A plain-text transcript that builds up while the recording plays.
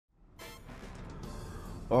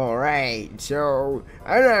Alright, so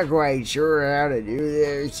I'm not quite sure how to do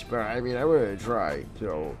this, but I mean, I'm gonna try.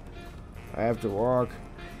 So I have to walk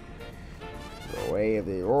the way of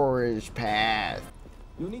the orange path.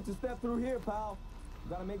 You need to step through here, pal.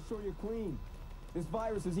 You gotta make sure you're clean. This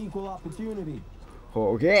virus is equal opportunity.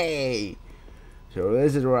 Okay. So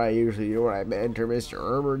this is what I usually do when I enter Mr.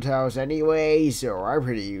 Herbert's house anyway, so I'm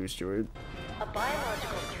pretty used to it.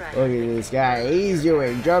 Look at this guy, he's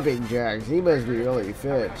doing jumping jacks, he must be really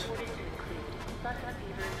fit.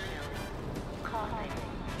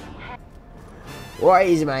 Why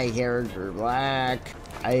is my character black?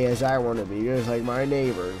 I guess I want to be just like my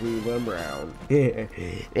neighbor, Cleveland Brown.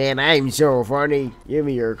 And I'm so funny, give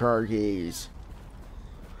me your car keys.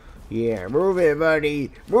 Yeah, move it,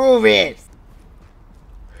 buddy, move it!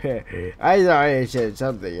 I thought it said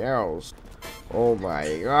something else. Oh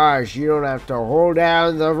my gosh, you don't have to hold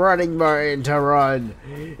down the running button to run.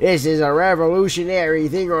 This is a revolutionary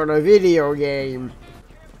thing on a video game.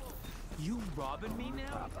 You robbing me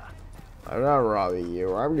now? I'm not robbing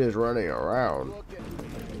you, I'm just running around.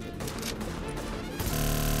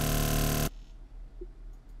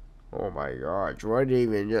 Oh my gosh, what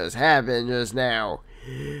even just happened just now?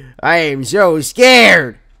 I am so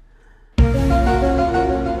scared!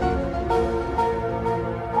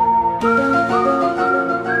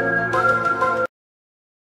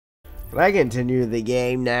 I continue the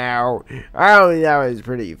game now. I don't think that was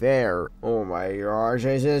pretty fair. Oh my gosh,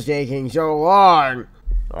 this is taking so long.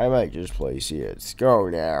 I might just play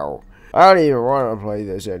CSGO now. I don't even want to play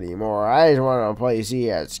this anymore. I just want to play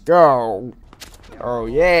CSGO. Oh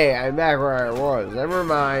yeah, I'm back where I was. Never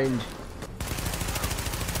mind.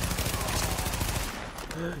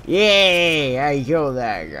 Yay! I killed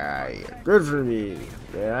that guy. Good for me.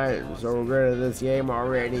 Man, I am so good at this game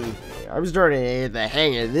already. I'm starting to get the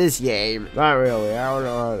hang of this game. Not really. I don't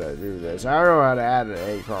know how to do this. I don't know how to add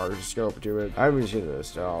an A-card scope to it. I'm just gonna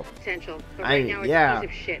stop. Essential. But right now it's a piece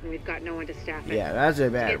of shit and we've got no one to staff it. Yeah, that's a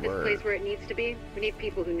bad to get word. this place where it needs to be, we need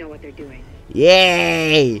people who know what they're doing.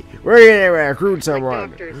 Yay! We're gonna recruit someone. Like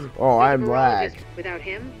doctors. Oh, I'm black. Without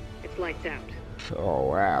him, it's lights out. Oh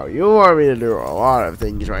wow, you want me to do a lot of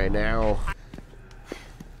things right now.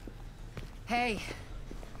 Hey.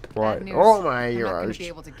 What? Oh my I'm not gonna gosh. be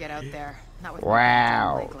able to get out there. Not with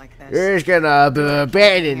Wow. my like this. You're just gonna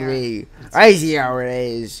abandon me. I see how it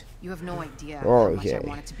is. You have no idea Oh, how much I okay.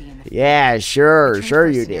 wanted to be in the Yeah, sure you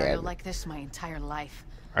scenario did. like this my entire life.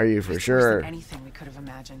 Are you for It's worse sure? than anything we could have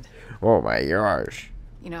imagined. Oh my gosh.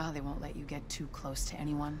 You know how they won't let you get too close to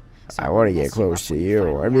anyone? I want to mess get close up to when you.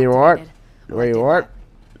 finally I mean, what? activated. Well, I Wait, did what?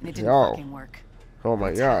 that, and it didn't No. fucking work. Oh my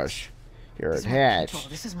It's gosh. You're This is my control. attached.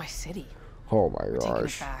 This is my city. Oh my We're taking it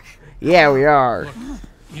gosh. back. Yeah, we are.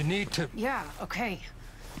 You need to. Yeah, okay.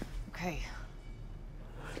 Okay.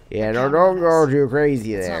 Yeah, no, don't go too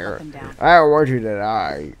crazy It's not there. up and down. I don't want you to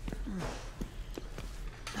die.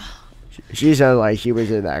 She sounds like she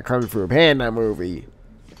was in that Kung Fu Panda movie.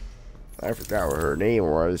 I forgot what her name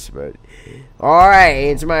was, but... Alright,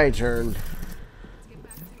 it's my turn.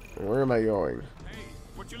 Where am I going? Hey,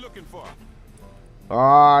 what you looking for?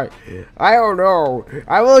 I don't know.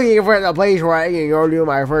 I'm looking for the place where I can go do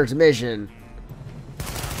my first mission.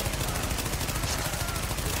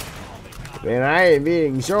 Man, I am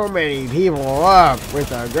beating so many people up with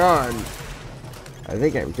a gun. I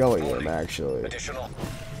think I'm killing them, actually.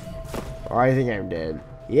 Oh, I think I'm dead.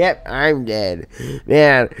 Yep, I'm dead.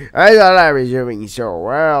 Man, I thought I was doing so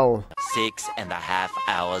well. 6.5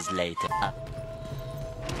 hours later.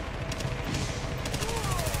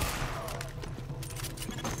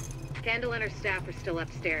 Candle and her staff are still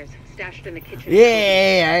upstairs, stashed in the kitchen.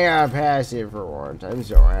 Yay, I got past it for once. I'm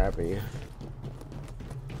so happy.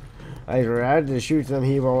 I had to shoot some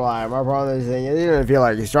people alive. My problem is it didn't feel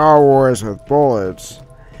like Star Wars with bullets.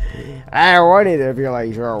 I wanted to feel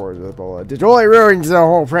like Star Wars with bullets. It totally ruins the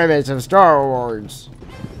whole premise of Star Wars.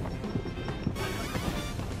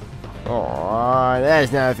 Oh,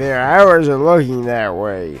 that's not fair. I wasn't looking that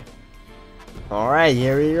way. Alright,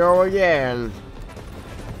 here we go again.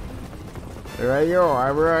 There I go.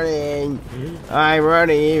 I'm running. I'm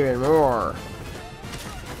running even more.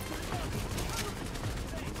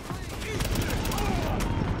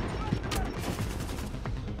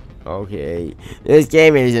 Okay, this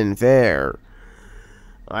game isn't fair.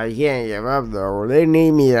 I can't give up though. They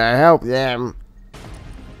need me to help them.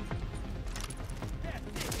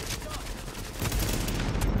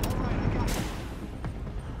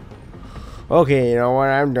 Okay, you know what?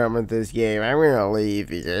 I'm done with this game. I'm gonna leave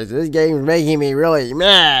because this game's making me really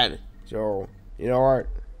mad. So, you know what?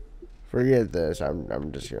 Forget this.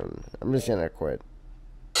 I'm just gonna quit.